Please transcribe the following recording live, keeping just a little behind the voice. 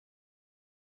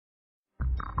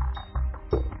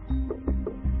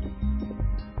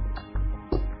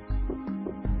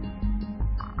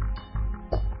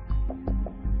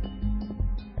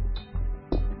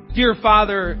Dear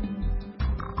Father,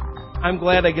 I'm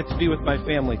glad I get to be with my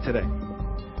family today.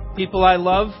 People I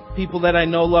love, people that I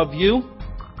know love you.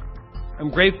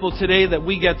 I'm grateful today that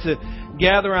we get to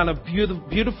gather on a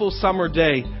beautiful summer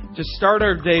day to start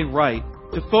our day right,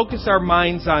 to focus our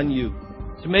minds on you,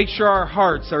 to make sure our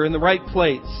hearts are in the right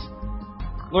place.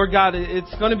 Lord God,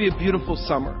 it's going to be a beautiful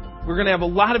summer. We're going to have a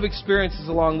lot of experiences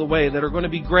along the way that are going to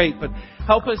be great, but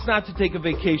help us not to take a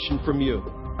vacation from you.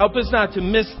 Help us not to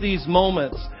miss these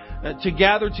moments, to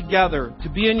gather together, to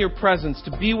be in your presence,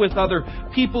 to be with other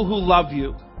people who love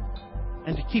you,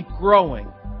 and to keep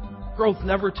growing. Growth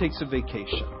never takes a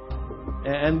vacation.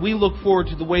 And we look forward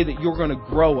to the way that you're going to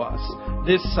grow us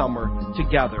this summer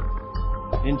together.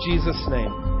 In Jesus'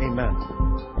 name, amen.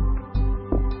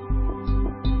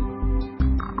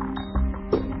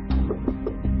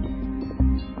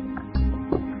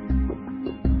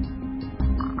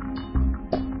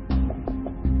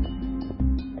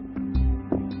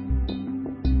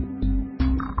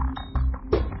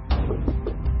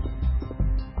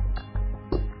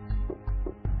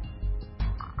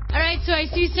 So I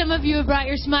see some of you have brought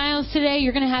your smiles today.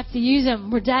 You're going to have to use them.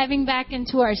 We're diving back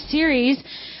into our series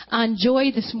on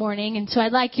joy this morning. And so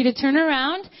I'd like you to turn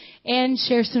around and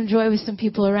share some joy with some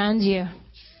people around you.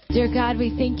 Dear God,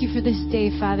 we thank you for this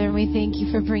day, Father, and we thank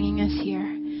you for bringing us here.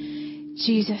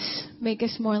 Jesus, make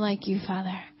us more like you,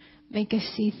 Father. Make us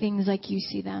see things like you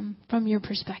see them from your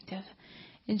perspective.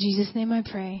 In Jesus' name I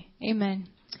pray. Amen.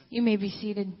 You may be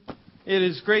seated. It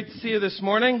is great to see you this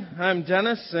morning. I'm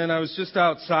Dennis, and I was just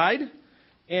outside,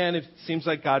 and it seems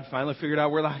like God finally figured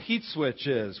out where the heat switch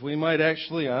is. We might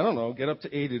actually, get up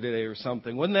to 80 today or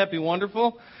something. Wouldn't that be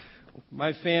wonderful?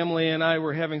 My family and I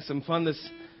were having some fun this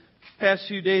past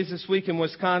few days this week in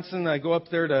Wisconsin. I go up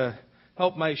there to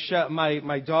help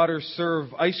my daughter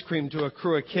serve ice cream to a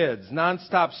crew of kids,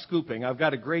 nonstop scooping. I've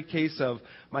got a great case of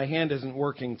my hand isn't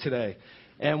working today.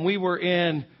 And we were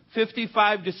in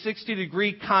 55 to 60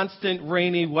 degree constant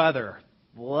rainy weather.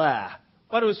 Blah.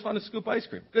 But it was fun to scoop ice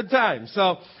cream. Good time.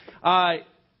 So,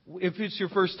 if it's your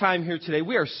first time here today,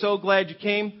 we are so glad you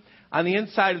came. On the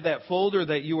inside of that folder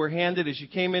that you were handed as you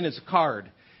came in is a card.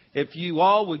 If you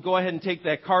all would go ahead and take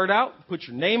that card out, put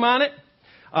your name on it.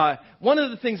 One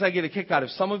of the things I get a kick out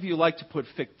of, some of you like to put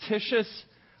fictitious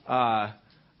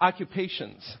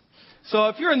occupations. So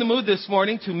if you're in the mood this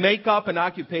morning to make up an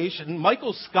occupation,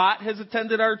 Michael Scott has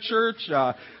attended our church,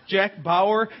 Jack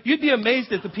Bauer. You'd be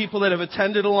amazed at the people that have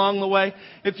attended along the way.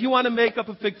 If you want to make up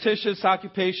a fictitious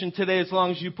occupation today, as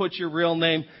long as you put your real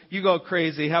name, you go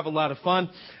crazy, have a lot of fun.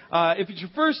 If it's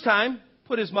your first time,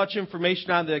 put as much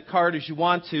information on that card as you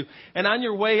want to. And on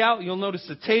your way out, you'll notice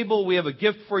a table. We have a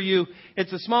gift for you.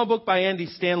 It's a small book by Andy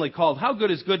Stanley called How Good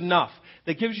is Good Enough,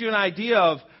 that gives you an idea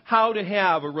of how to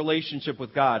have a relationship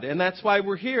with God. And that's why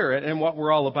we're here and what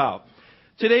we're all about.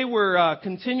 Today we're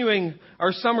continuing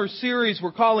our summer series.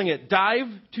 We're calling it Dive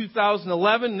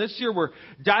 2011. This year we're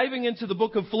diving into the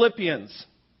book of Philippians,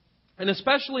 and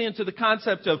especially into the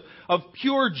concept of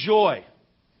pure joy.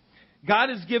 God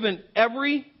has given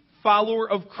every follower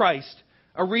of Christ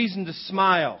a reason to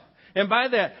smile. And by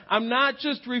that, I'm not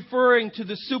just referring to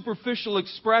the superficial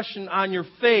expression on your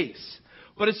face,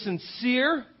 but a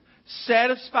sincere,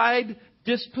 satisfied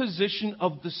disposition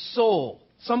of the soul.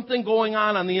 Something going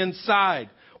on the inside.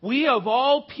 We, of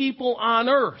all people on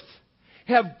earth,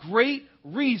 have great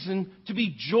reason to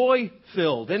be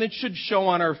joy-filled, and it should show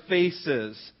on our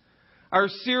faces. Our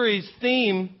series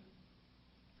theme,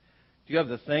 do you have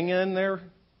the thing in there?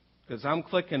 Because I'm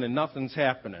clicking and nothing's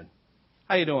happening.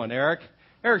 How you doing, Eric?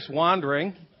 Eric's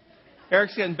wandering.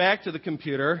 Eric's getting back to the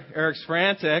computer. Eric's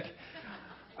frantic.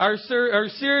 Our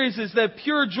series is that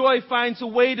pure joy finds a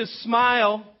way to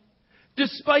smile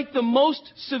despite the most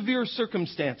severe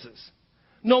circumstances.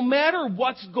 No matter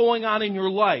what's going on in your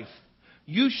life,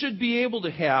 you should be able to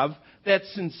have that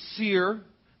sincere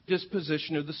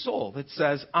disposition of the soul that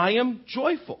says, I am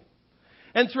joyful.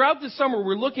 And throughout the summer,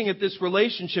 we're looking at this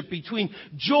relationship between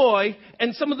joy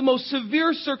and some of the most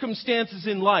severe circumstances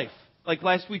in life. Like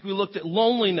last week, we looked at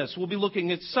loneliness. We'll be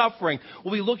looking at suffering.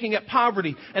 We'll be looking at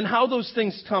poverty and how those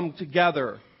things come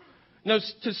together. Now,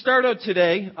 to start out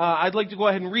today, I'd like to go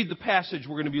ahead and read the passage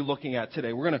we're going to be looking at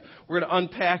today. We're going to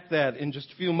unpack that in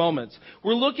just a few moments.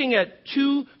 We're looking at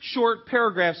 2 short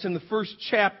paragraphs in the first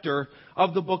chapter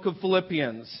of the book of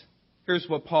Philippians. Here's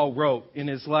what Paul wrote in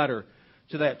his letter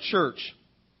to that church.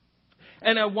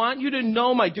 And I want you to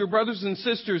know, my dear brothers and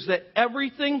sisters, that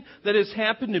everything that has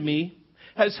happened to me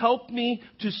has helped me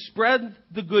to spread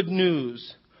the good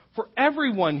news. For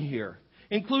everyone here,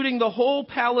 including the whole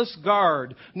palace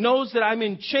guard, knows that I'm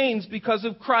in chains because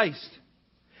of Christ.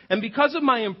 And because of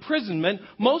my imprisonment,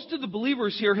 most of the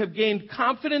believers here have gained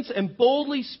confidence and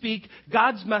boldly speak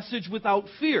God's message without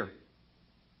fear.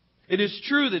 It is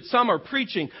true that some are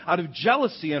preaching out of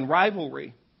jealousy and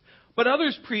rivalry, but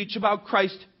others preach about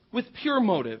Christ with pure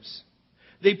motives.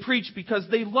 They preach because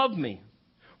they love me,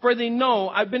 for they know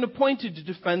I've been appointed to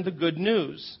defend the good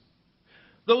news.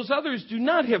 Those others do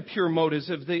not have pure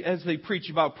motives as they preach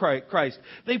about Christ.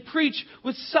 They preach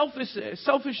with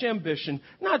selfish ambition,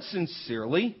 not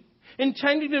sincerely,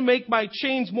 intending to make my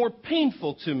chains more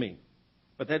painful to me.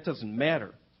 But that doesn't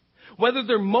matter. Whether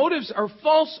their motives are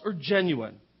false or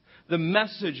genuine, the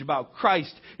message about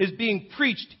Christ is being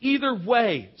preached either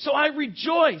way. So I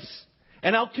rejoice,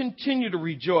 and I'll continue to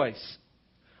rejoice.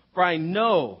 For I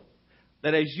know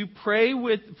that as you pray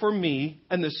for me,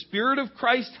 and the Spirit of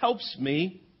Christ helps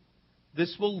me,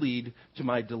 this will lead to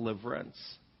my deliverance.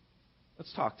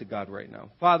 Let's talk to God right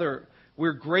now. Father,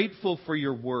 we're grateful for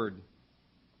your word.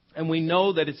 And we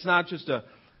know that it's not just a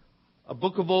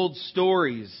book of old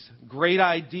stories, great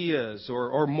ideas,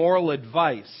 or moral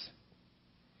advice.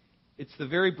 It's the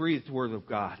very breathed word of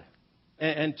God.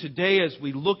 And today, as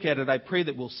we look at it, I pray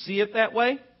that we'll see it that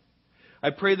way.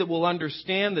 I pray that we'll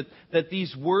understand that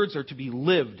these words are to be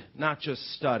lived, not just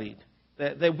studied.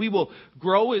 That we will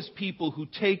grow as people who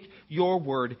take your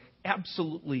word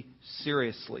absolutely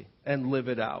seriously and live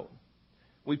it out.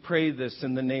 We pray this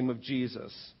in the name of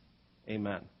Jesus.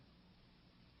 Amen.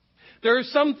 There are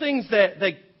some things that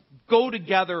go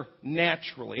together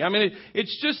naturally. I mean,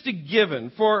 it's just a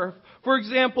given. For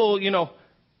example,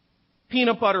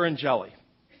 peanut butter and jelly.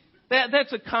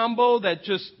 That's a combo that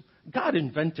just, God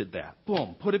invented that.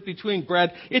 Boom, put it between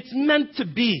bread. It's meant to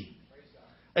be.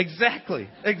 Exactly.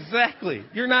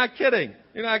 You're not kidding.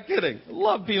 I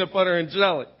love peanut butter and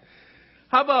jelly.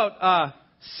 How about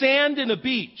sand and a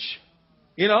beach?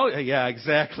 Yeah,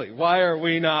 exactly. Why are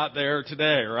we not there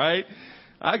today, right?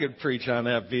 I could preach on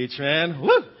that beach, man.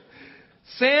 Woo!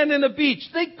 Sand and a beach,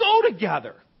 they go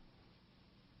together.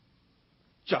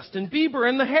 Justin Bieber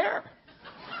and the hair.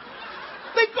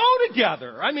 They go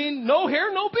together. I mean, no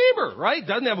hair, no Bieber, right?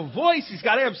 Doesn't have a voice. He's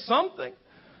got to have something.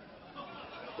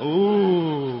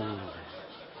 Ooh.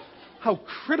 How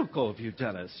critical of you,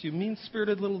 Dennis. You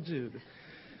mean-spirited little dude.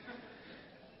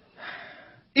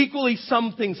 Equally,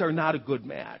 some things are not a good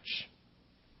match.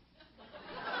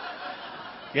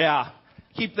 Yeah.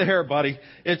 Keep the hair, buddy.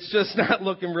 It's just not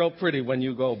looking real pretty when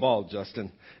you go bald,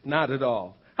 Justin. Not at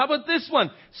all. How about this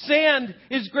one? Sand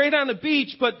is great on the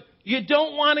beach, but you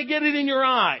don't want to get it in your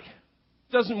eye.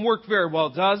 Doesn't work very well,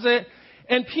 does it?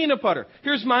 And peanut butter.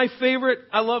 Here's my favorite.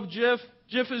 I love Jif.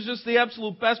 Jif is just the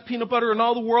absolute best peanut butter in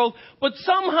all the world. But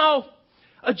somehow,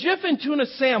 a Jif and tuna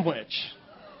sandwich.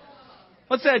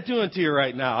 What's that doing to you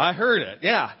right now? I heard it.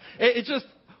 Yeah. It just,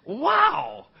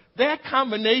 wow. That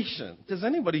combination. Does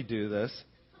anybody do this?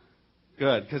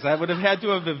 Good, because I would have had to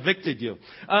have evicted you.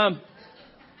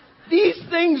 These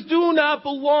things do not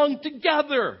belong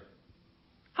together.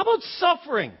 How about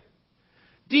suffering?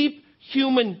 Deep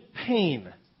human pain.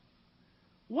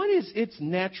 What is its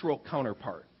natural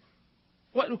counterpart?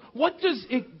 What does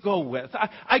it go with?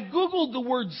 I Googled the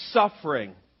word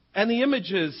suffering, and the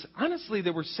images, honestly,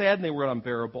 they were sad and they were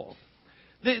unbearable.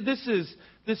 This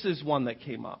is one that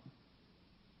came up.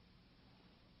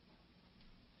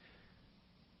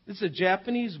 This is a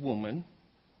Japanese woman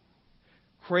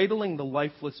cradling the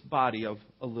lifeless body of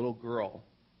a little girl.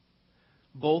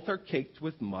 Both are caked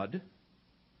with mud.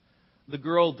 The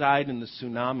girl died in the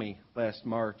tsunami last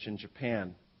March in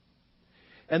Japan.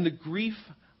 And the grief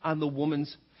on the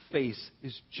woman's face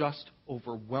is just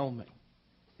overwhelming.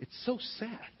 It's so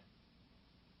sad.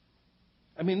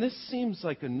 I mean, this seems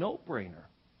like a no-brainer.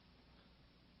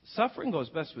 Suffering goes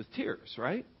best with tears,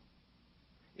 right?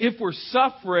 If we're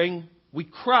suffering, we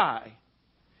cry.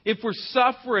 If we're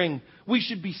suffering, we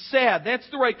should be sad. That's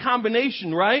the right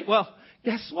combination, right? Well,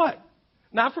 guess what?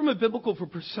 Not from a biblical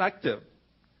perspective.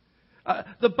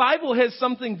 The Bible has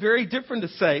something very different to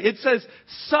say. It says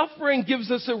suffering gives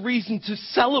us a reason to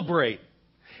celebrate.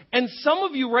 And some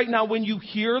of you right now, when you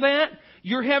hear that,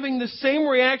 you're having the same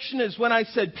reaction as when I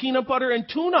said peanut butter and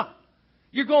tuna.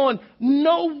 You're going,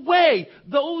 no way.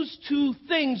 Those two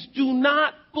things do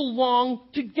not belong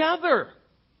together.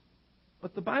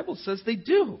 But the Bible says they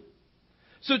do.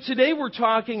 So today we're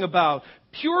talking about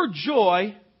pure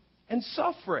joy and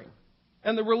suffering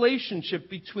and the relationship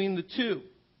between the two.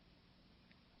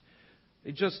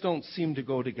 They just don't seem to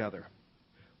go together.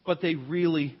 But they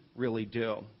really, really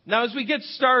do. Now, as we get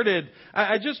started,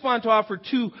 I just want to offer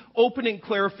two opening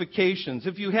clarifications.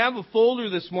 If you have a folder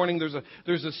this morning,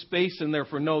 there's a space in there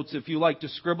for notes if you like to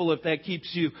scribble, if that keeps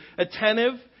you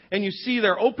attentive. and you see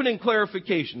their opening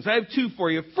clarifications. I have two for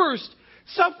you. First,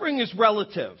 suffering is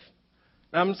relative.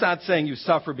 Now, I'm not saying you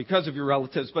suffer because of your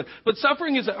relatives, but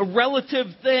suffering is a relative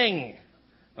thing.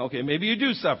 Okay, maybe you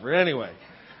do suffer. Anyway.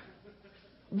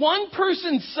 One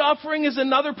person's suffering is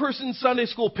another person's Sunday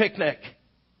school picnic.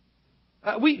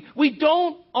 We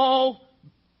don't all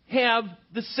have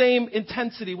the same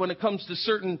intensity when it comes to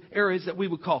certain areas that we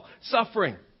would call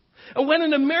suffering. And when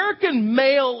an American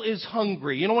male is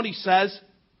hungry, you know what he says?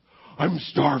 I'm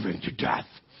starving to death.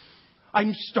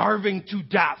 I'm starving to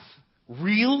death.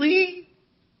 Really?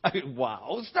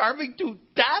 Wow, starving to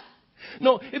death?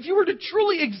 No, if you were to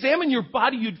truly examine your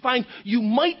body, you'd find you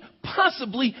might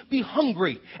possibly be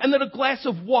hungry and that a glass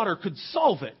of water could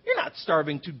solve it. You're not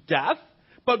starving to death,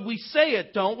 but we say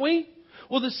it, don't we?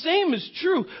 Well, the same is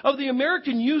true of the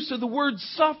American use of the word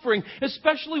suffering,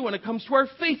 especially when it comes to our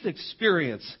faith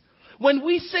experience. When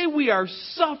we say we are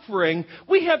suffering,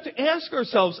 we have to ask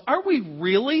ourselves, are we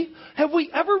really? Have we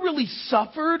ever really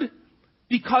suffered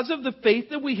because of the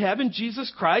faith that we have in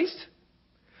Jesus Christ?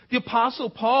 The Apostle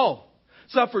Paul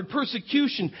suffered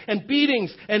persecution and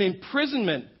beatings and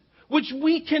imprisonment, which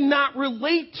we cannot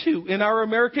relate to in our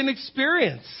American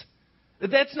experience.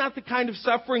 That's not the kind of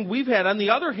suffering we've had. On the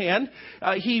other hand,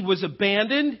 he was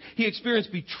abandoned. He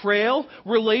experienced betrayal,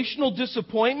 relational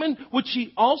disappointment, which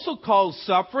he also calls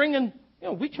suffering. And,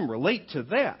 we can relate to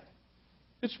that.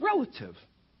 It's relative.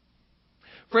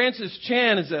 Francis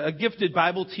Chan is a gifted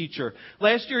Bible teacher.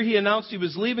 Last year he announced he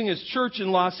was leaving his church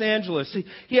in Los Angeles.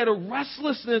 He had a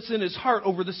restlessness in his heart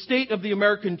over the state of the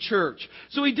American church.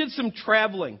 So he did some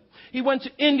traveling. He went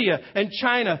to India and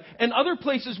China and other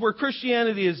places where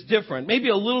Christianity is different, maybe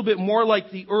a little bit more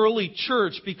like the early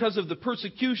church because of the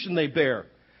persecution they bear.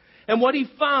 And what he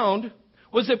found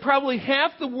was that probably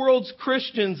half the world's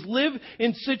Christians live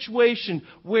in situation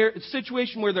where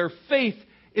their faith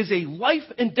is a life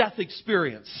and death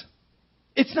experience.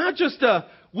 It's not just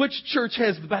which church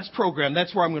has the best program,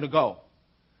 that's where I'm going to go.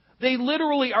 They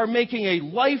literally are making a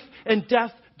life and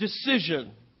death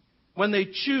decision when they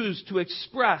choose to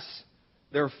express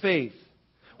their faith.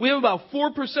 We have about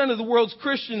 4% of the world's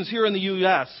Christians here in the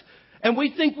U.S., and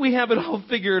we think we have it all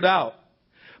figured out.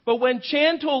 But when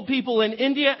Chan told people in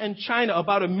India and China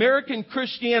about American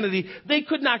Christianity, they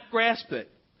could not grasp it.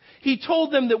 He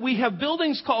told them that we have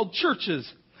buildings called churches,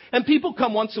 and people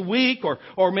come once a week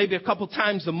or maybe a couple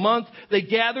times a month. They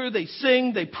gather, they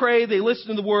sing, they pray, they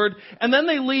listen to the Word, and then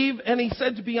they leave. And he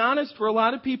said, to be honest, for a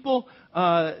lot of people,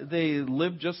 they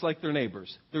live just like their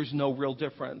neighbors. There's no real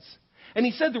difference. And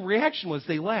he said the reaction was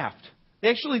they laughed. They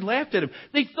actually laughed at him.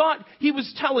 They thought he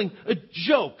was telling a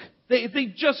joke.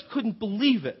 They just couldn't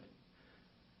believe it.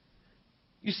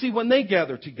 You see, when they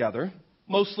gather together,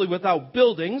 mostly without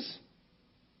buildings,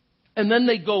 and then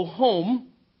they go home,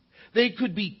 they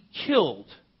could be killed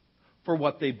for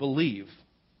what they believe.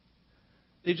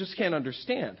 They just can't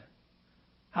understand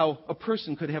how a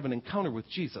person could have an encounter with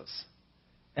Jesus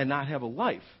and not have a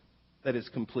life that is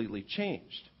completely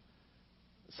changed.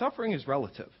 Suffering is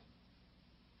relative.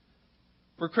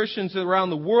 For Christians around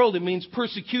the world, it means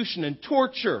persecution and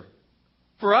torture.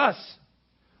 For us,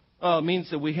 it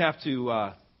means that we have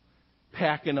to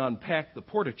pack and unpack the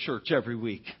porta church every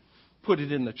week. Put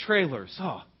it in the trailers.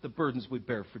 Oh, the burdens we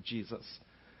bear for Jesus.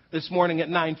 This morning at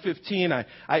 9:15,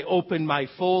 I opened my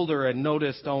folder and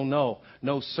noticed, oh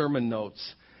no sermon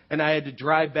notes. And I had to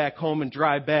drive back home and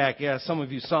drive back. Yeah, some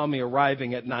of you saw me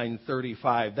arriving at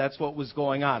 9:35. That's what was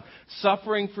going on.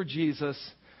 Suffering for Jesus.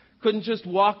 Couldn't just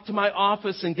walk to my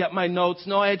office and get my notes.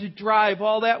 No, I had to drive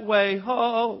all that way.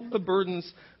 Oh, the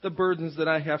burdens that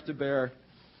I have to bear.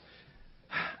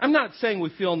 I'm not saying we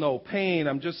feel no pain.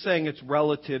 I'm just saying it's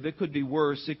relative. It could be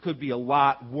worse. It could be a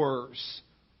lot worse.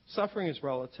 Suffering is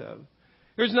relative.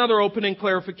 Here's another opening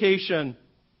clarification.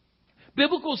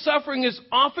 Biblical suffering is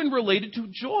often related to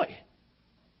joy.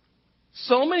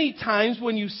 So many times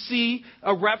when you see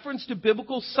a reference to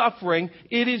biblical suffering,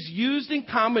 it is used in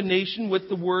combination with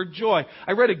the word joy.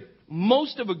 I read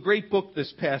most of a great book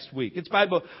this past week. It's by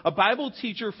a Bible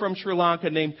teacher from Sri Lanka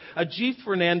named Ajith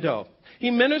Fernando.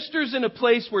 He ministers in a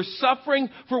place where suffering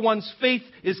for one's faith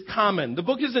is common. The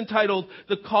book is entitled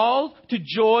The Call to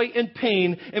Joy and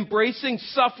Pain, Embracing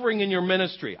Suffering in Your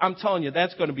Ministry. I'm telling you,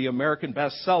 that's going to be an American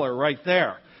bestseller right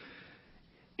there.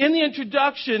 In the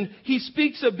introduction, he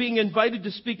speaks of being invited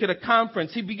to speak at a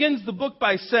conference. He begins the book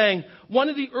by saying, one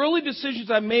of the early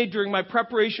decisions I made during my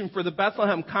preparation for the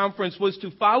Bethlehem conference was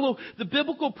to follow the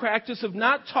biblical practice of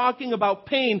not talking about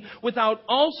pain without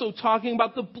also talking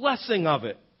about the blessing of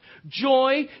it.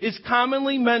 Joy is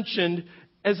commonly mentioned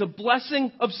as a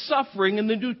blessing of suffering in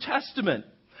the New Testament.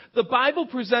 The Bible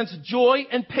presents joy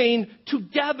and pain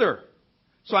together.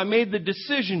 So I made the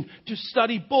decision to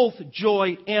study both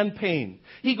joy and pain.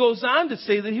 He goes on to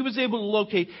say that he was able to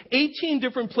locate 18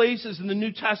 different places in the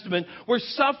New Testament where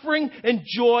suffering and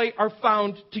joy are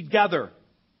found together.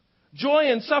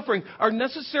 Joy and suffering are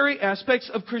necessary aspects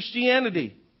of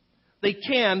Christianity. They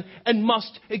can and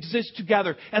must exist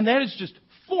together. And that is just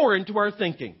foreign to our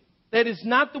thinking. That is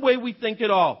not the way we think at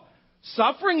all.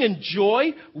 Suffering and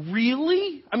joy,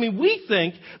 really? I mean, we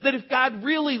think that if God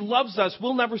really loves us,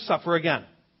 we'll never suffer again.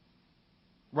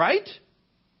 Right?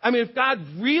 I mean, if God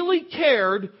really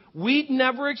cared, we'd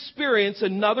never experience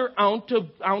another ounce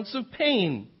of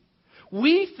pain.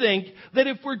 We think that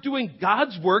if we're doing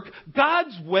God's work,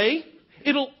 God's way,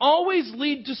 it'll always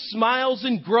lead to smiles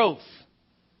and growth.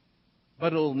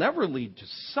 But it'll never lead to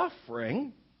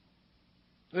suffering.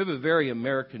 We have a very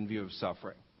American view of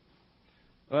suffering,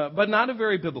 but not a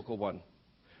very biblical one.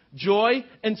 Joy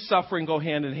and suffering go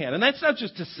hand in hand. And that's not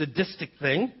just a sadistic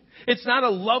thing. It's not a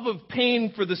love of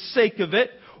pain for the sake of it,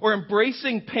 or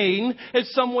embracing pain as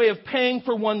some way of paying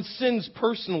for one's sins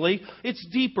personally. It's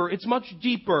deeper. It's much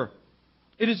deeper.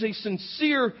 It is a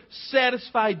sincere,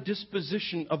 satisfied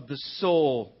disposition of the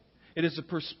soul. It is a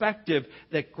perspective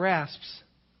that grasps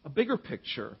a bigger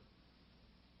picture.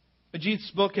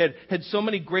 Ajit's book had so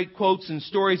many great quotes and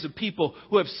stories of people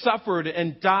who have suffered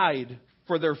and died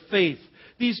for their faith.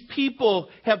 These people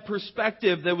have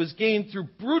perspective that was gained through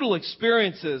brutal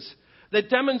experiences that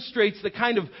demonstrates the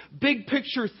kind of big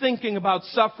picture thinking about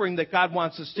suffering that God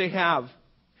wants us to have.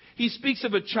 He speaks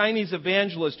of a Chinese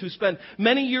evangelist who spent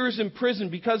many years in prison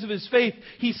because of his faith.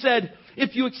 He said,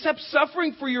 if you accept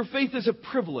suffering for your faith as a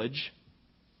privilege,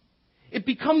 it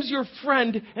becomes your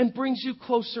friend and brings you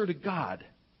closer to God.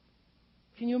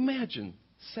 Can you imagine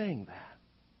saying that?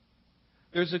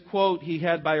 There's a quote he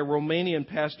had by a Romanian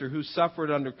pastor who suffered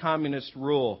under communist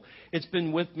rule. It's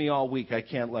been with me all week. I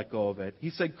can't let go of it.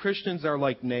 He said, Christians are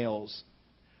like nails.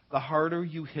 The harder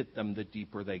you hit them, the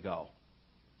deeper they go.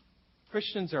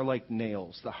 Christians are like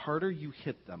nails. The harder you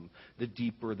hit them, the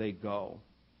deeper they go.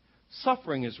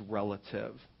 Suffering is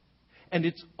relative. And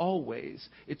it's always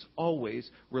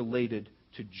related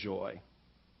to joy.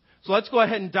 So let's go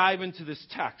ahead and dive into this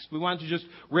text. We want to just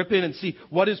rip in and see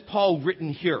what is Paul written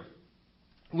here.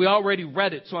 We already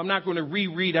read it, so I'm not going to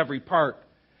reread every part.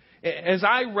 As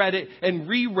I read it and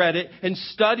reread it and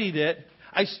studied it,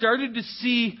 I started to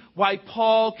see why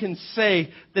Paul can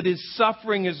say that his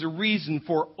suffering is a reason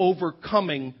for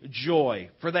overcoming joy,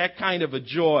 for that kind of a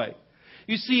joy.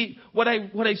 You see, what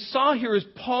I saw here is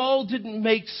Paul didn't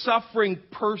make suffering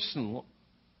personal.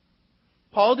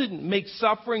 Paul didn't make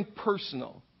suffering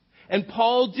personal. And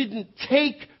Paul didn't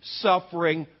take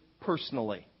suffering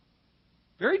personally.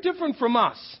 Very different from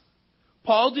us.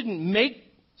 Paul didn't make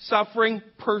suffering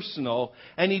personal,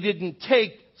 and he didn't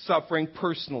take suffering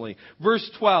personally. Verse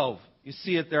 12, you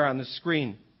see it there on the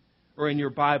screen or in your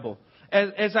Bible.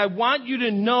 As I want you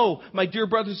to know, my dear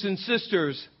brothers and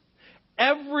sisters,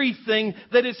 everything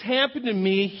that has happened to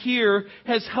me here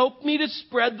has helped me to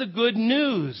spread the good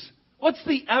news. What's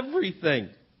the everything?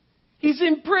 He's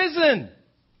in prison.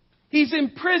 He's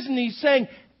in prison. He's saying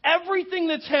everything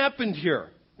that's happened here,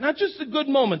 not just the good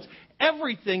moments,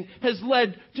 everything has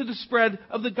led to the spread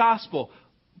of the gospel.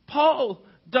 Paul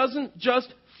doesn't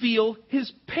just feel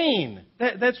his pain.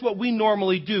 That's what we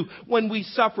normally do when we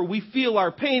suffer. We feel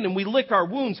our pain and we lick our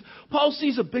wounds. Paul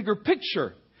sees a bigger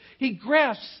picture. He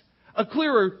grasps a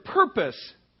clearer purpose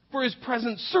for his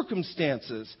present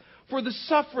circumstances, for the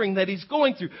suffering that he's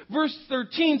going through. Verse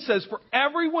 13 says, for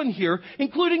everyone here,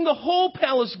 including the whole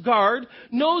palace guard,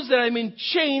 knows that I'm in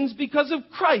chains because of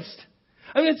Christ.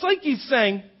 I mean, it's like he's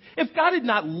saying, if God had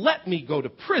not let me go to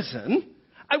prison,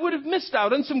 I would have missed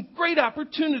out on some great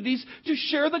opportunities to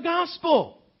share the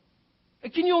gospel.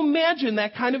 Can you imagine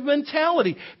that kind of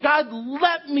mentality? God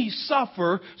let me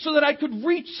suffer so that I could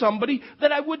reach somebody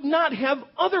that I would not have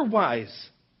otherwise.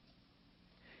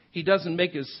 He doesn't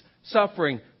make his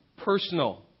suffering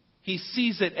personal. He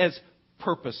sees it as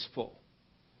purposeful.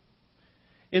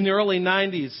 In the early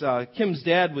 90s, Kim's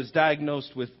dad was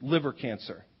diagnosed with liver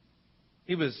cancer.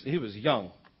 He was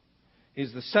young.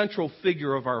 He's the central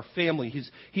figure of our family.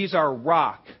 He's our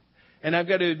rock. And I've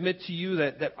got to admit to you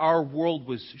that our world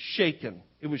was shaken.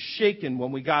 It was shaken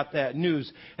when we got that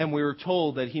news and we were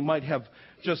told that he might have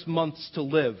just months to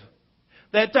live.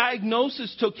 That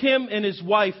diagnosis took him and his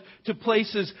wife to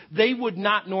places they would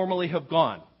not normally have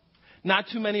gone. Not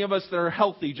too many of us that are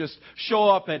healthy just show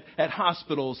up at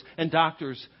hospitals and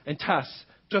doctors and tests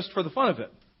just for the fun of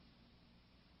it.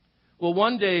 Well,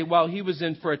 one day while he was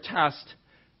in for a test,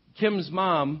 Kim's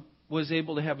mom was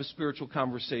able to have a spiritual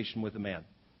conversation with a man.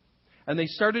 And they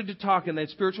started to talk, and that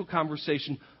spiritual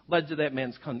conversation led to that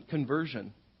man's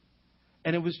conversion.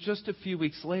 And it was just a few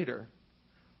weeks later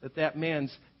that that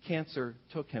man's cancer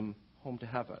took him home to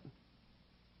heaven.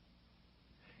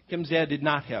 Kim's dad did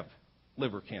not have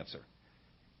liver cancer.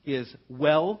 He is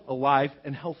well, alive,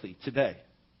 and healthy today.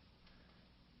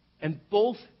 And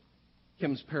both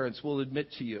Kim's parents will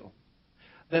admit to you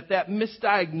that that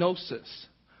misdiagnosis,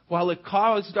 while it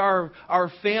caused our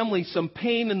family some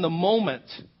pain in the moment,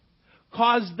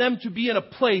 caused them to be in a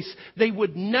place they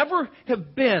would never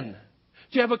have been,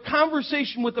 to have a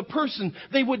conversation with a person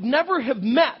they would never have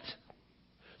met,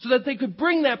 so that they could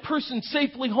bring that person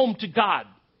safely home to God.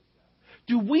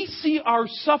 Do we see our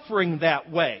suffering that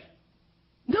way?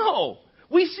 No.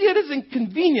 We see it as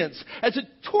inconvenience, as a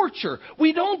torture.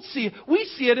 We don't see it. We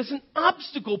see it as an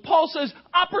obstacle. Paul says,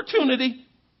 opportunity.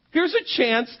 Here's a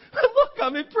chance. Look,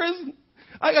 I'm in prison.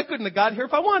 I couldn't have got here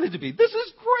if I wanted to be. This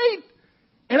is great.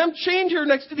 And I'm chained here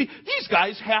next to these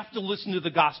guys have to listen to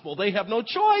the gospel. They have no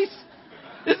choice.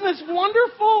 Isn't this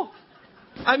wonderful?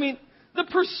 I mean, the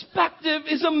perspective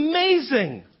is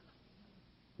amazing.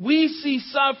 We see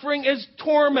suffering as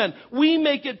torment. We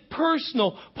make it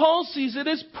personal. Paul sees it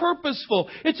as purposeful.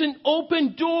 It's an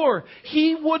open door.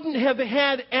 He wouldn't have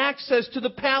had access to the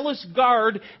palace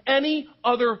guard any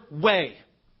other way.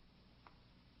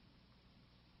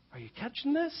 Are you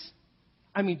catching this?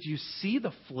 I mean, do you see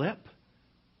the flip?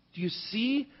 Do you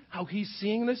see how he's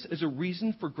seeing this as a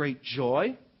reason for great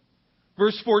joy?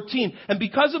 Verse 14, and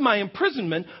because of my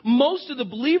imprisonment, most of the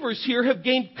believers here have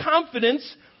gained confidence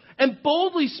and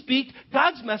boldly speak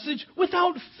God's message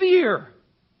without fear.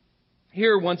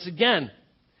 Here, once again,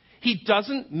 he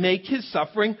doesn't make his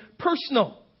suffering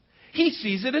personal. He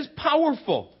sees it as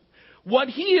powerful. What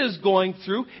he is going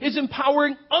through is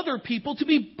empowering other people to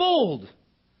be bold.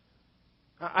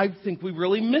 I think we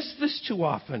really miss this too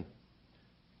often.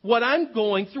 What I'm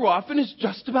going through often is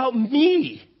just about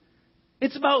me.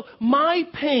 It's about my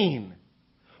pain.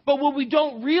 But what we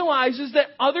don't realize is that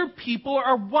other people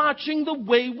are watching the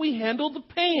way we handle the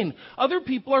pain. Other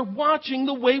people are watching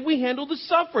the way we handle the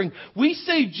suffering. We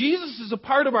say Jesus is a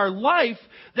part of our life.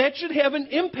 That should have an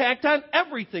impact on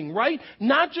everything, right?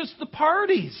 Not just the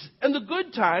parties and the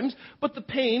good times, but the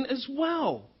pain as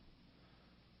well.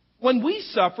 When we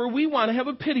suffer, we want to have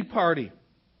a pity party.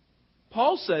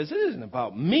 Paul says it isn't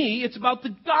about me, it's about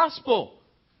the gospel.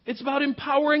 It's about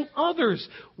empowering others.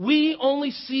 We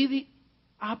only see the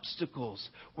obstacles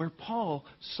where Paul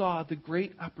saw the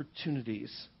great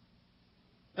opportunities.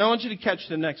 Now I want you to catch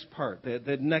the next part,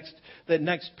 that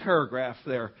next paragraph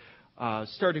there,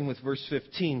 starting with verse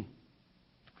 15.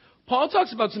 Paul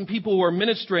talks about some people who are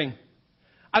ministering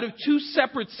out of two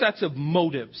separate sets of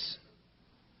motives.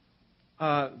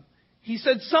 He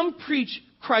said, some preach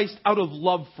Christ out of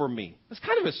love for me. That's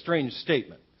kind of a strange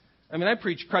statement. I mean, I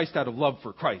preach Christ out of love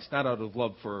for Christ, not out of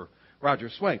love for Roger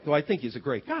Swank, though I think he's a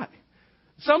great guy.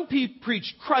 Some people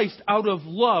preach Christ out of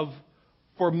love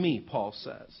for me, Paul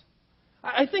says.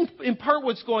 I think in part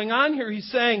what's going on here,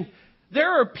 he's saying,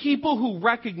 there are people who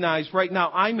recognize right now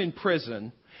I'm in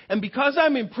prison, and because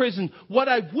I'm in prison, what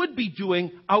I would be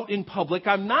doing out in public,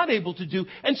 I'm not able to do,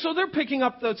 and so they're picking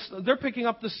up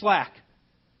the slack.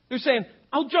 They're saying,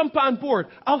 I'll jump on board.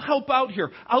 I'll help out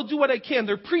here. I'll do what I can.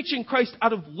 They're preaching Christ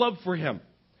out of love for him.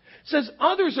 It says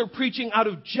others are preaching out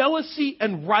of jealousy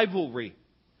and rivalry.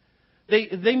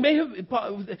 They may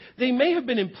have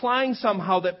been implying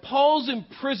somehow that Paul's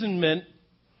imprisonment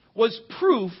was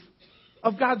proof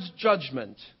of God's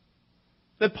judgment.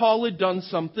 That Paul had done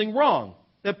something wrong.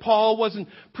 That Paul wasn't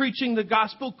preaching the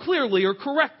gospel clearly or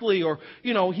correctly, or,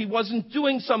 he wasn't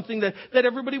doing something that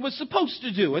everybody was supposed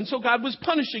to do. And so God was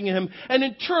punishing him. And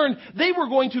in turn, they were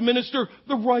going to minister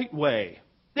the right way.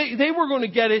 They were going to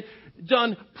get it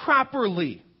done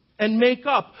properly and make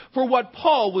up for what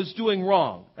Paul was doing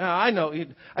wrong. I know,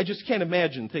 I just can't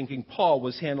imagine thinking Paul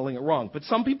was handling it wrong. But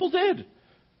some people did.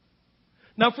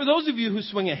 Now, for those of you who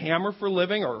swing a hammer for a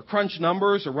living or crunch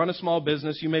numbers or run a small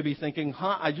business, you may be thinking,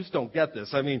 I just don't get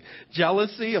this. I mean,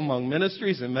 jealousy among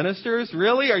ministries and ministers?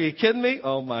 Really? Are you kidding me?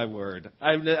 Oh, my word.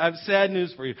 I have sad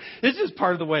news for you. This is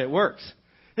part of the way it works.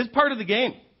 It's part of the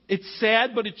game. It's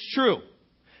sad, but it's true.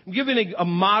 I'm giving a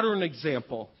modern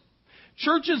example.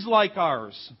 Churches like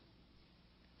ours,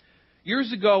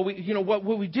 years ago,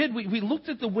 what we did, we looked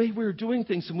at the way we were doing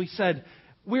things and we said,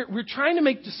 we're trying to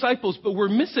make disciples, but we're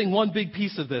missing one big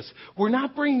piece of this. We're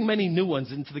not bringing many new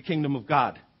ones into the kingdom of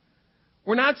God.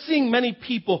 We're not seeing many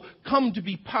people come to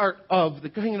be part of the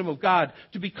kingdom of God,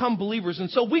 to become believers. And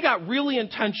so we got really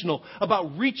intentional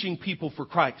about reaching people for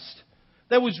Christ.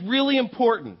 That was really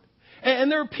important.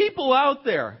 And there are people out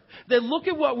there that look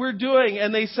at what we're doing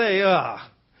and they say,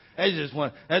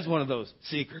 That's one of those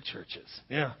secret churches.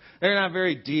 Yeah, they're not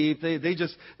very deep. They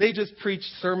just preach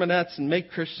sermonettes and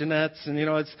make Christianettes, and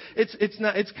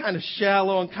it's kind of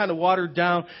shallow and kind of watered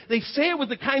down. They say it with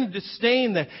the kind of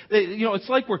disdain that it's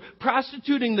like we're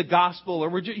prostituting the gospel, or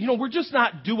we're just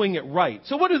not doing it right.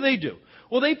 So what do?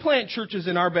 Well, they plant churches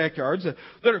in our backyards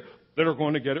that are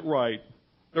going to get it right.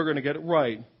 They're going to get it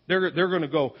right. They're going to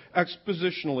go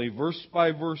expositionally, verse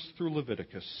by verse through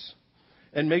Leviticus,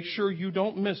 and make sure you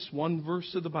don't miss one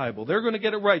verse of the Bible. They're going to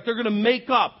get it right. They're going to make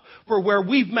up for where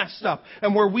we've messed up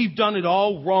and where we've done it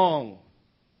all wrong.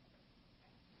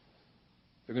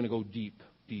 They're going to go deep,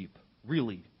 deep,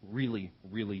 really, really,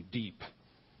 really deep.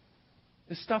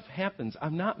 This stuff happens.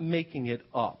 I'm not making it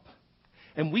up.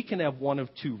 And we can have one of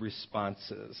two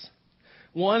responses.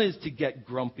 One is to get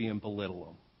grumpy and belittle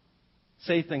them.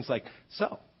 Say things like,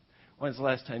 so, when's the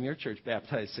last time your church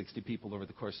baptized 60 people over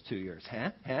the course of 2 years?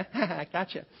 Huh? I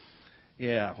gotcha.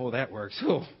 Yeah, that works.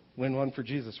 Oh, win one for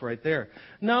Jesus right there.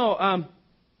 No,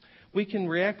 we can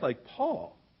react like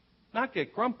Paul. Not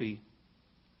get grumpy,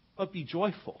 but be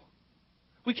joyful.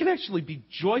 We can actually be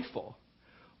joyful.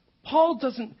 Paul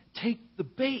doesn't take the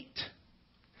bait.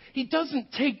 He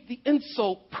doesn't take the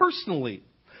insult personally.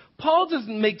 Paul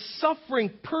doesn't make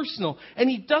suffering personal, and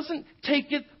he doesn't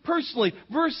take it personally.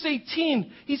 Verse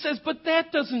 18, he says, but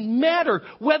that doesn't matter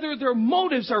whether their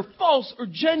motives are false or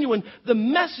genuine. The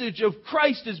message of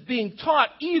Christ is being taught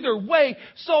either way,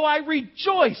 so I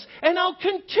rejoice, and I'll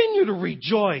continue to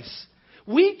rejoice.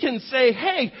 We can say,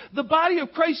 hey, the body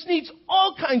of Christ needs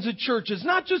all kinds of churches,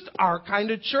 not just our kind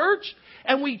of church.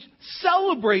 And we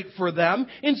celebrate for them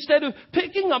instead of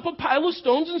picking up a pile of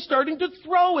stones and starting to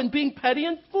throw and being petty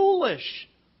and foolish.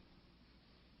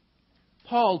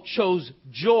 Paul chose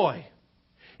joy.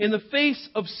 In the face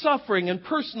of suffering and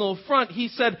personal affront, he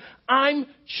said, I'm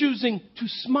choosing to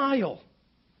smile.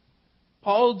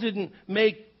 Paul didn't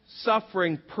make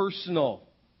suffering personal,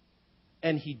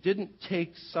 and he didn't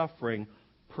take suffering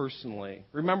personally.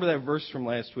 Remember that verse from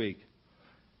last week.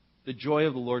 The joy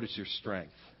of the Lord is your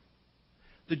strength.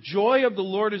 The joy of the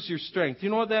Lord is your strength. You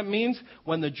know what that means?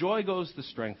 When the joy goes, the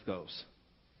strength goes.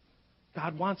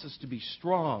 God wants us to be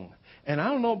strong. And I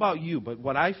don't know about you, but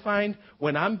what I find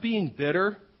when I'm being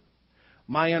bitter,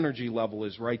 my energy level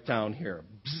is right down here.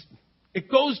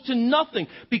 It goes to nothing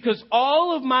because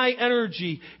all of my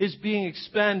energy is being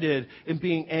expended in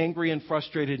being angry and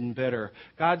frustrated and bitter.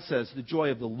 God says the joy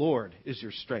of the Lord is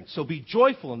your strength. So be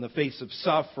joyful in the face of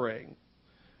suffering.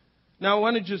 Now, I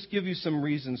want to just give you some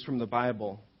reasons from the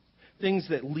Bible, things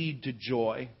that lead to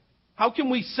joy. How can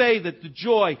we say that the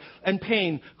joy and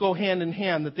pain go hand in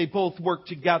hand, that they both work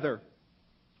together?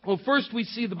 Well, first we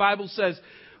see the Bible says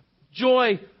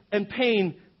joy and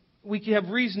pain, we can have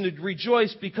reason to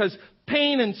rejoice because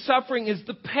pain and suffering is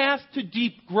the path to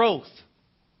deep growth.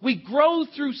 We grow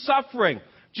through suffering.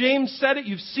 James said it.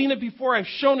 You've seen it before. I've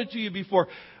shown it to you before.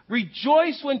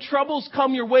 Rejoice when troubles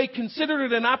come your way. Consider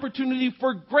it an opportunity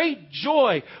for great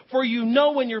joy. For you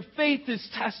know when your faith is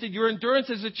tested, your endurance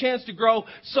has a chance to grow,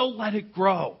 so let it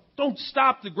grow. Don't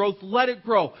stop the growth. Let it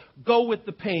grow. Go with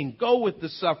the pain. Go with the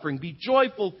suffering. Be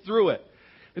joyful through it.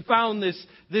 I found this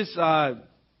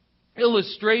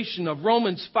illustration of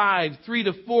Romans 5,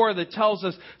 3-4 that tells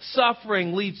us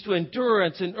suffering leads to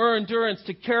endurance, and endurance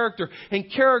to character, and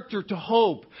character to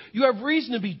hope. You have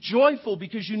reason to be joyful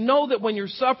because you know that when you're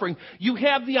suffering, you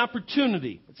have the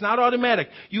opportunity. It's not automatic.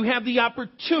 You have the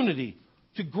opportunity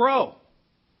to grow.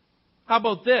 How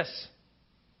about this?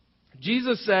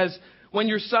 Jesus says, when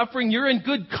you're suffering, you're in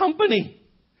good company.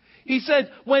 He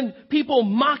said, when people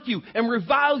mock you and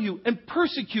revile you and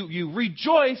persecute you,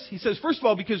 rejoice. He says, first of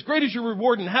all, because great is your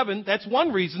reward in heaven. That's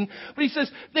one reason. But he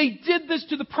says, they did this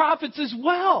to the prophets as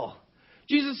well.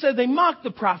 Jesus said, they mocked the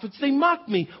prophets. They mocked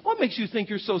me. What makes you think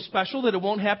you're so special that it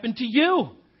won't happen to you?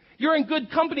 You're in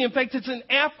good company. In fact, it's an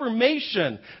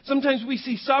affirmation. Sometimes we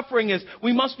see suffering as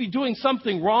we must be doing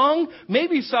something wrong.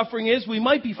 Maybe suffering is we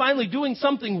might be finally doing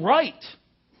something right.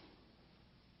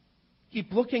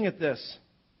 Keep looking at this.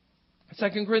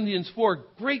 2 Corinthians 4,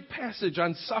 great passage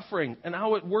on suffering and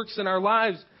how it works in our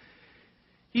lives.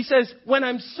 He says, when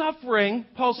I'm suffering,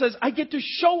 Paul says, I get to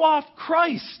show off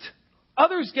Christ.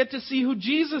 Others get to see who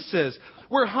Jesus is.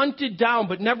 We're hunted down,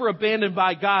 but never abandoned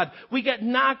by God. We get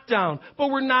knocked down, but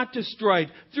we're not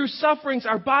destroyed. Through sufferings,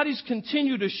 our bodies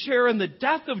continue to share in the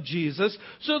death of Jesus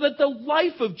so that the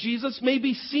life of Jesus may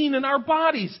be seen in our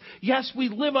bodies. Yes, we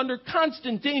live under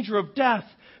constant danger of death,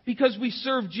 because we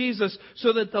serve Jesus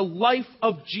so that the life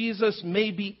of Jesus may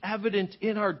be evident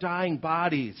in our dying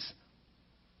bodies.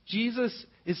 Jesus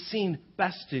is seen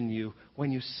best in you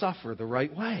when you suffer the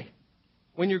right way.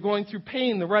 when you're going through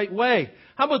pain the right way.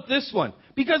 How about this one?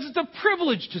 Because it's a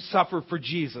privilege to suffer for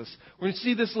Jesus. We're going to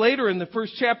see this later in the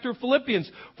first chapter of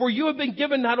Philippians. For you have been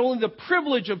given not only the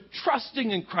privilege of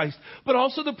trusting in Christ, but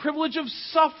also the privilege of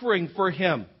suffering for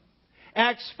Him.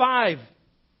 Acts 5,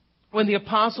 when the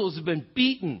apostles have been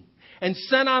beaten and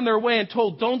sent on their way and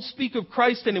told, don't speak of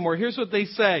Christ anymore. Here's what they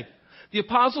say. The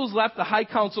apostles left the high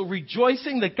council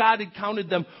rejoicing that God had counted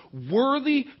them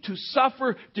worthy to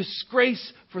suffer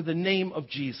disgrace for the name of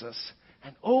Jesus.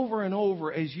 And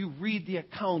over, as you read the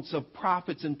accounts of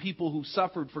prophets and people who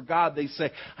suffered for God, they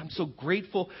say, I'm so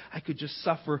grateful I could just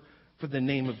suffer for the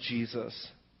name of Jesus.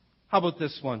 How about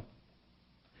this one?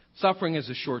 Suffering has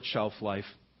a short shelf life.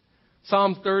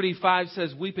 Psalm 35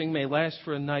 says, weeping may last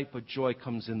for a night, but joy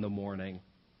comes in the morning.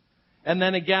 And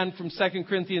then again from 2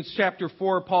 Corinthians chapter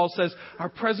 4, Paul says, our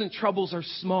present troubles are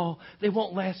small. They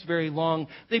won't last very long.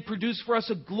 They produce for us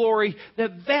a glory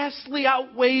that vastly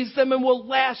outweighs them and will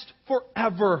last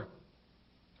forever.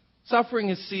 Suffering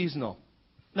is seasonal.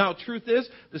 Now, truth is,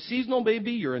 the seasonal may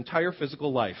be your entire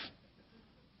physical life.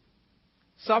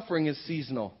 Suffering is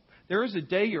seasonal. There is a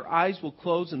day your eyes will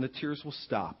close and the tears will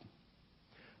stop.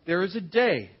 There is a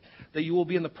day that you will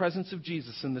be in the presence of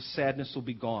Jesus and the sadness will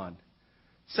be gone.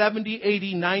 70,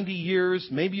 80, 90 years,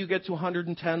 maybe you get to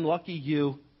 110, lucky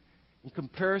you. In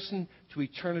comparison to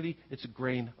eternity, it's a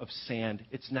grain of sand.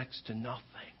 It's next to nothing.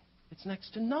 It's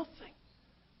next to nothing.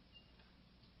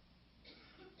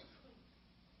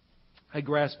 I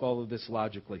grasp all of this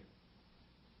logically.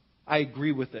 I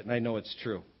agree with it, and I know it's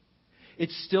true.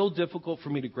 It's still difficult for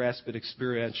me to grasp it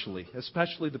experientially,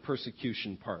 especially the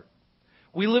persecution part.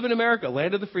 We live in America,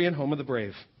 land of the free and home of the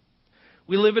brave.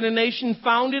 We live in a nation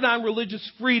founded on religious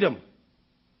freedom.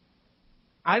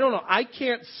 I don't know. I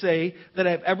can't say that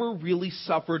I've ever really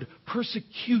suffered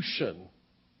persecution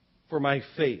for my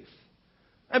faith.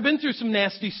 I've been through some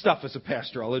nasty stuff as a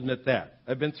pastor, I'll admit that.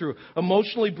 I've been through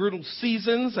emotionally brutal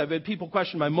seasons. I've had people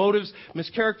question my motives,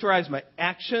 mischaracterize my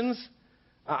actions.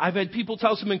 I've had people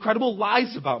tell some incredible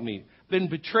lies about me. Been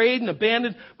betrayed and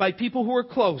abandoned by people who are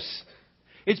close.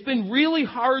 It's been really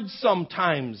hard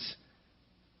sometimes.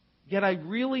 Yet I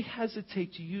really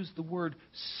hesitate to use the word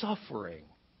suffering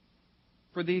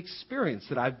for the experience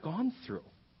that I've gone through.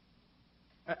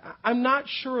 I'm not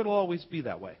sure it'll always be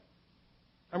that way.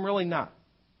 I'm really not.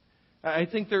 I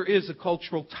think there is a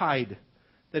cultural tide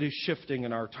that is shifting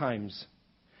in our times.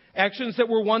 Actions that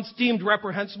were once deemed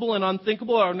reprehensible and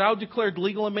unthinkable are now declared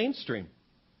legal and mainstream.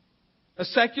 A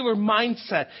secular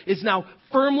mindset is now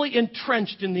firmly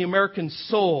entrenched in the American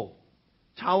soul.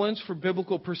 Tolerance for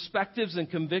biblical perspectives and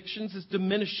convictions is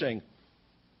diminishing.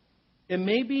 It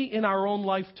may be in our own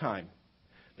lifetime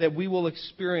that we will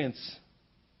experience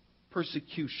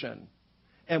persecution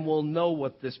and will know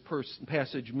what this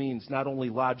passage means, not only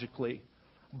logically,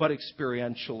 but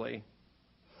experientially.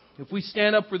 If we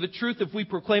stand up for the truth, if we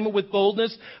proclaim it with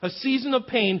boldness, a season of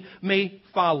pain may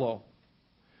follow.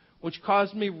 Which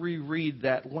caused me to reread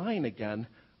that line again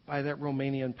by that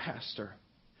Romanian pastor.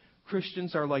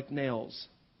 Christians are like nails.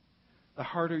 The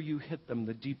harder you hit them,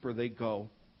 the deeper they go.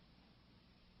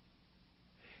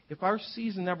 If our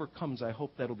season ever comes, I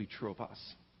hope that'll be true of us.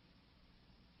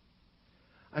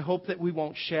 I hope that we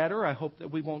won't shatter. I hope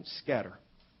that we won't scatter.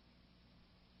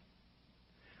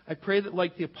 I pray that,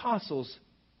 like the apostles,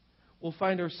 we'll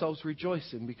find ourselves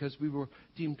rejoicing because we were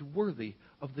deemed worthy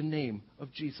of the name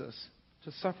of Jesus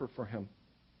to suffer for Him.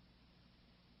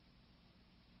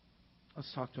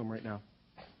 Let's talk to Him right now.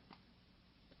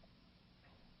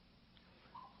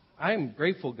 I am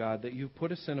grateful, God, that you've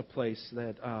put us in a place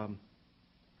that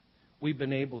we've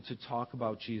been able to talk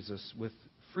about Jesus with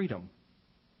freedom.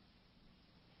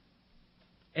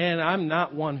 And I'm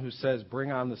not one who says,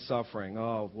 bring on the suffering.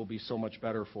 Oh, we'll be so much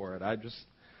better for it.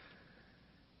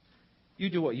 You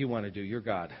do what you want to do. You're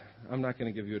God. I'm not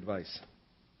going to give you advice.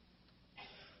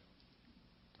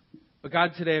 But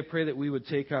God, today I pray that we would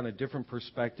take on a different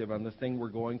perspective on the thing we're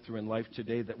going through in life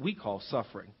today that we call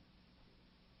suffering.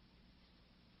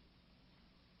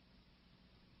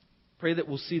 Pray that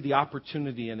we'll see the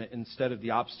opportunity in it instead of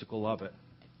the obstacle of it.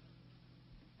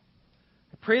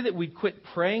 I pray that we'd quit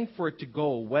praying for it to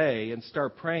go away and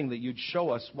start praying that you'd show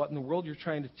us what in the world you're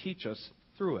trying to teach us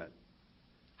through it.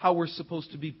 How we're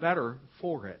supposed to be better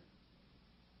for it.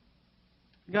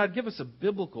 God, give us a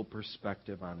biblical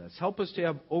perspective on this. Help us to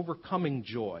have overcoming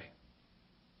joy.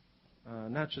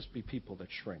 Not just be people that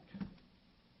shrink.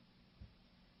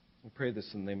 We pray this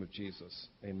in the name of Jesus.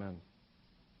 Amen.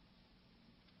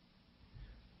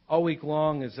 All week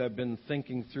long, as I've been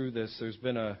thinking through this, there's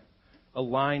been a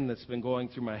line that's been going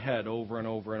through my head over and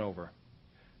over and over.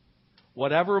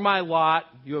 Whatever my lot,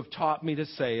 you have taught me to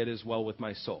say, it is well with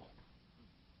my soul.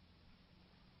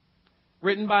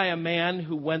 written by a man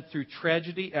who went through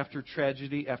tragedy after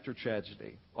tragedy after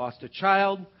tragedy. Lost a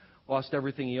child, lost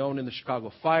everything he owned in the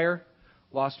Chicago fire,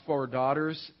 lost 4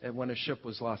 daughters, and when a ship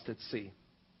was lost at sea.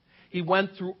 He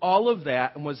went through all of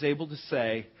that and was able to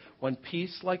say, when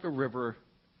peace like a river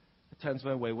attends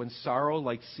my way, when sorrow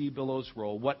like sea billows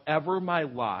roll, whatever my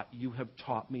lot, you have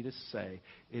taught me to say,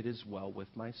 it is well with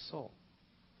my soul.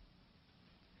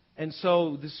 And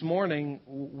so this morning,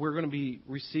 we're going to be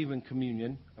receiving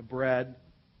communion. A bread,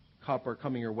 cup are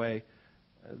coming your way.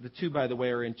 The two, by the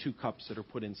way, are in 2 cups that are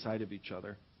put inside of each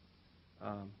other.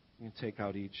 You can take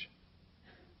out each.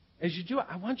 As you do,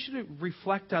 I want you to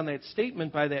reflect on that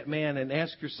statement by that man and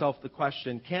ask yourself the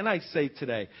question, can I say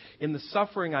today, in the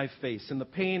suffering I face, in the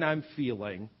pain I'm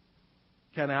feeling,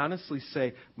 can I honestly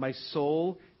say my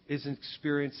soul is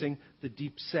experiencing the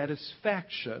deep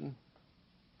satisfaction,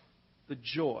 the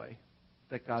joy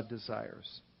that God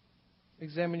desires?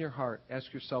 Examine your heart.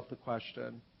 Ask yourself the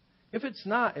question. If it's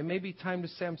not, it may be time to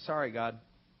say, I'm sorry, God.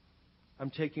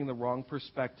 I'm taking the wrong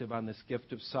perspective on this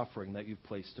gift of suffering that you've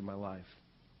placed in my life.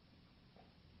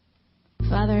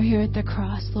 Father, here at the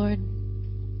cross, Lord,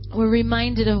 we're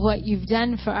reminded of what you've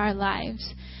done for our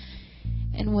lives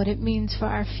and what it means for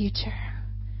our future.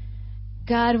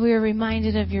 God, we are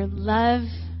reminded of your love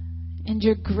and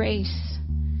your grace.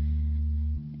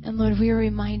 And Lord, we are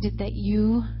reminded that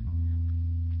you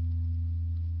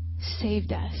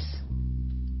saved us.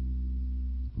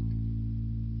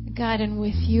 God, and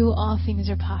with you all things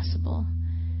are possible.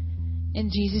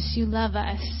 And Jesus, you love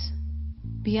us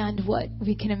beyond what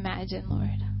we can imagine,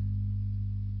 Lord.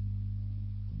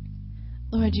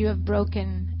 Lord, you have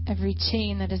broken every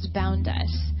chain that has bound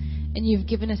us, and you've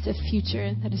given us a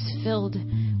future that is filled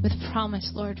with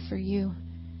promise, Lord, for you.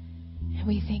 And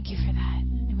we thank you for that,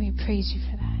 and we praise you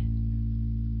for that.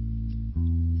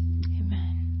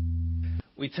 Amen.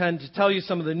 We tend to tell you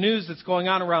some of the news that's going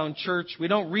on around church. We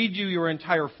don't read you your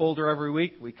entire folder every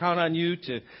week. We count on you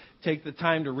to take the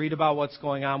time to read about what's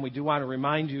going on. We do want to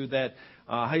remind you that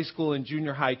high school and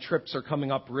junior high trips are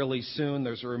coming up really soon.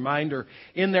 There's a reminder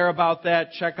in there about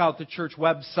that. Check out the church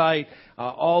website.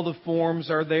 All the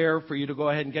forms are there for you to go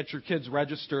ahead and get your kids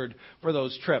registered for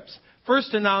those trips.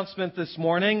 First announcement this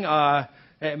morning,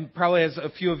 and probably has a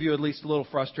few of you at least a little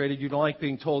frustrated. You don't like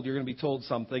being told you're going to be told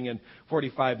something in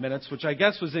 45 minutes, which I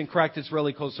guess was incorrect. It's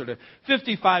really closer to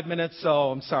 55 minutes, so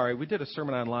I'm sorry. We did a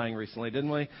sermon on lying recently, didn't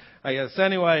we? I guess.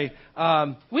 Anyway,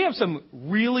 we have some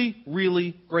really,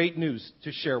 really great news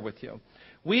to share with you.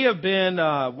 We have been,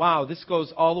 this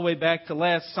goes all the way back to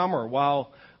last summer. While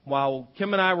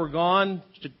Kim and I were gone,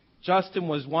 Justin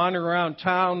was wandering around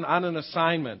town on an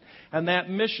assignment, and that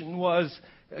mission was,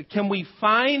 can we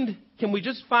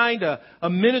just find a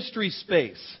ministry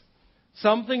space?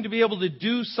 Something to be able to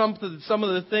do some of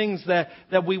the things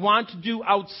that we want to do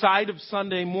outside of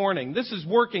Sunday morning. This is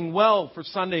working well for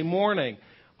Sunday morning,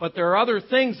 but there are other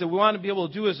things that we want to be able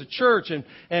to do as a church,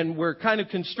 and we're kind of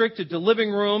constricted to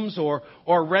living rooms or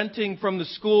renting from the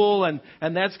school, and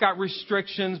that's got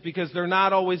restrictions because they're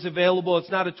not always available.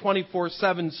 It's not a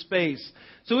 24/7 space.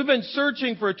 So we've been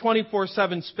searching for a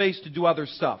 24/7 space to do other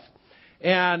stuff.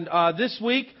 And this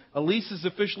week, a lease is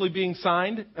officially being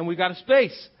signed, and we got a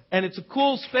space. And it's a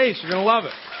cool space. You're going to love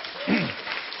it.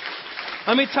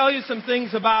 Let me tell you some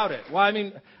things about it.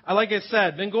 Well, like I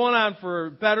said, been going on for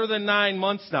better than 9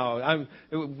 months now.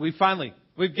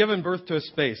 We've given birth to a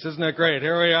space. Isn't that great?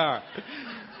 Here we are.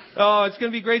 Oh, it's going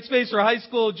to be a great space for high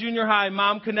school, junior high,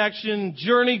 mom connection,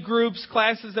 journey groups,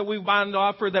 classes that we wanted to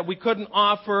offer that we couldn't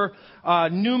offer,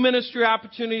 new ministry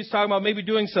opportunities, talking about maybe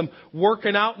doing some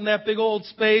working out in that big old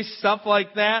space, stuff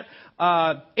like that.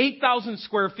 8,000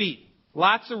 square feet.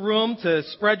 Lots of room to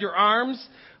spread your arms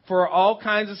for all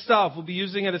kinds of stuff. We'll be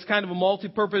using it as kind of a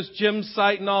multi-purpose gym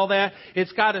site and all that.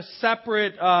 It's got a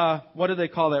separate, what do they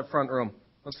call that front room?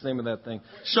 What's the name of that thing?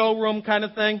 Showroom kind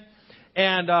of thing.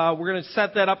 And we're going to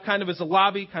set that up kind of as a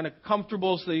lobby, kind of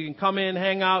comfortable so you can come in,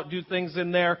 hang out, do things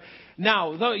in there.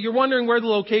 Now, though you're wondering where the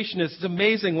location is. It's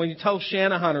amazing when you tell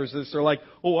Shanahunters this. They're like,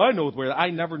 oh, I know where. I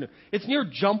never knew. It's near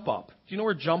Jump Up. Do you know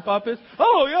where Jump Up is?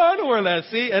 Oh, yeah, I know where that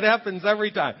is. See, it happens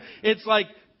every time. It's like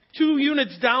 2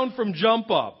 units down from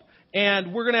Jump Up.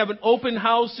 And we're going to have an open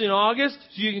house in August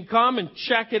so you can come and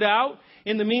check it out.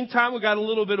 In the meantime, we've got a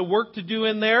little bit of work to do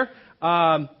in there.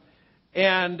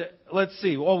 And let's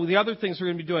see. Oh, the other things we're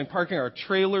going to be doing, parking our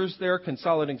trailers there,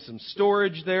 consolidating some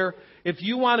storage there. If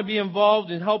you want to be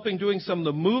involved in helping doing some of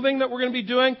the moving that we're going to be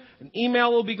doing, an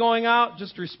email will be going out.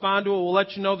 Just respond to it. We'll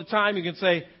let you know the time. You can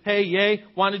say, hey, yay,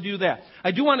 want to do that.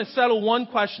 I do want to settle one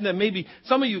question that maybe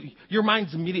some of you, your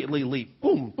minds immediately leap.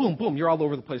 Boom, boom, boom. You're all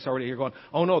over the place already. You're going,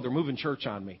 oh, no, they're moving church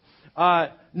on me.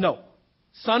 No.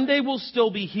 Sunday will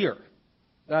still be here.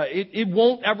 It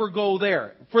won't ever go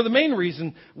there. For the main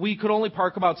reason, we could only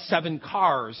park about 7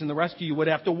 cars, and the rest of you would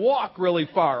have to walk really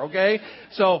far, okay?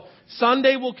 So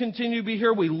Sunday will continue to be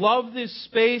here. We love this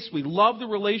space. We love the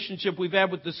relationship we've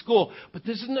had with the school. But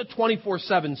this isn't a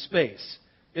 24/7 space.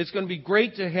 It's going to be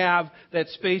great to have that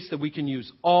space that we can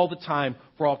use all the time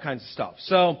for all kinds of stuff.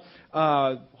 So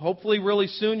hopefully really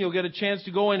soon you'll get a chance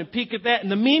to go in and peek at that. In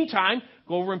the meantime,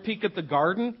 go over and peek at the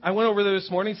garden. I went over there this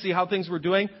morning to see how things were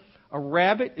doing. A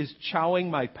rabbit is chowing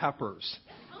my peppers.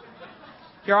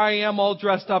 Here I am all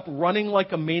dressed up, running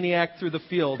like a maniac through the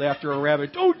field after a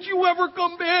rabbit. Don't you ever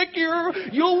come back here.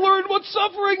 You'll learn what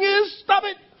suffering is. Stop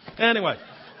it. Anyway.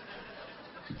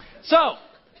 So,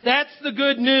 that's the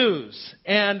good news.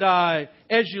 And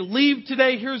as you leave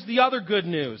today, here's the other good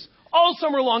news. All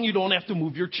summer long, you don't have to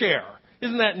move your chair.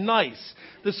 Isn't that nice?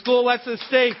 The school lets us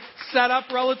stay set up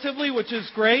relatively, which is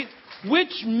great.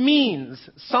 Which means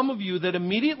some of you that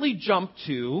immediately jump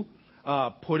to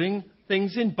putting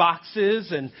things in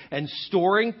boxes and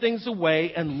storing things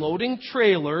away and loading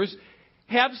trailers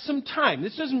have some time.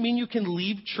 This doesn't mean you can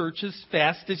leave church as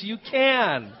fast as you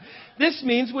can. This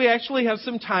means we actually have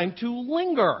some time to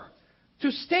linger,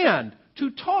 to stand, to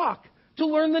talk, to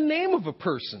learn the name of a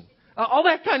person. All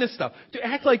that kind of stuff. To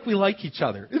act like we like each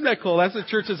other. Isn't that cool? That's what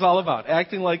church is all about.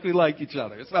 Acting like we like each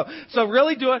other. So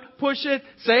really do it. Push it.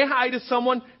 Say hi to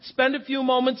someone. Spend a few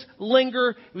moments. Linger.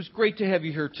 It was great to have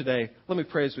you here today. Let me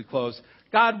pray as we close.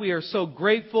 God, we are so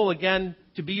grateful again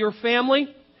to be your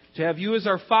family, to have you as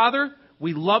our Father.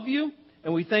 We love you,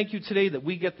 and we thank you today that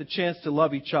we get the chance to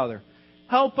love each other.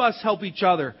 Help us help each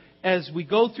other as we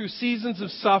go through seasons of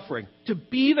suffering, to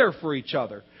be there for each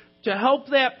other, to help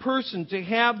that person to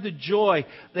have the joy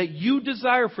that you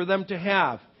desire for them to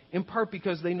have, in part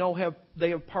because they know they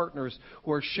have partners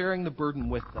who are sharing the burden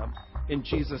with them. In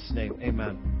Jesus' name,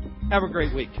 amen. Have a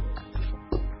great week.